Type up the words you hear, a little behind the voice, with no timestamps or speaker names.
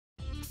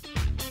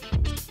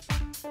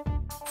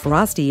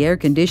Frosty Air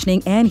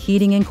Conditioning and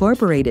Heating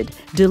Incorporated,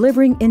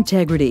 delivering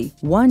integrity,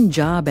 one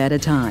job at a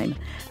time.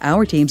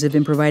 Our teams have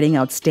been providing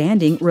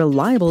outstanding,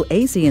 reliable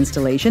AC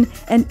installation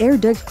and air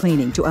duct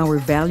cleaning to our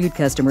valued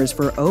customers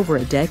for over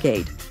a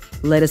decade.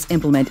 Let us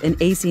implement an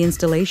AC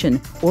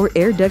installation or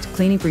air duct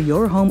cleaning for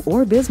your home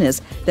or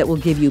business that will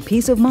give you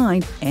peace of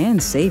mind and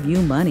save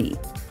you money.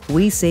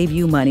 We save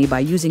you money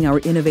by using our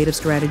innovative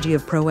strategy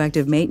of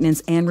proactive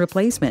maintenance and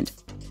replacement.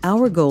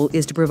 Our goal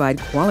is to provide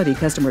quality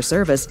customer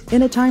service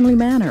in a timely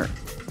manner.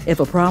 If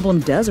a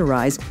problem does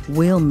arise,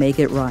 we'll make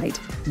it right.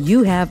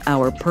 You have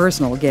our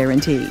personal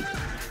guarantee.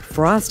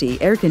 Frosty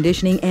Air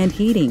Conditioning and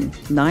Heating,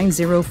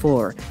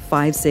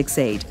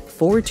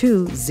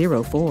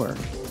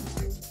 904-568-4204.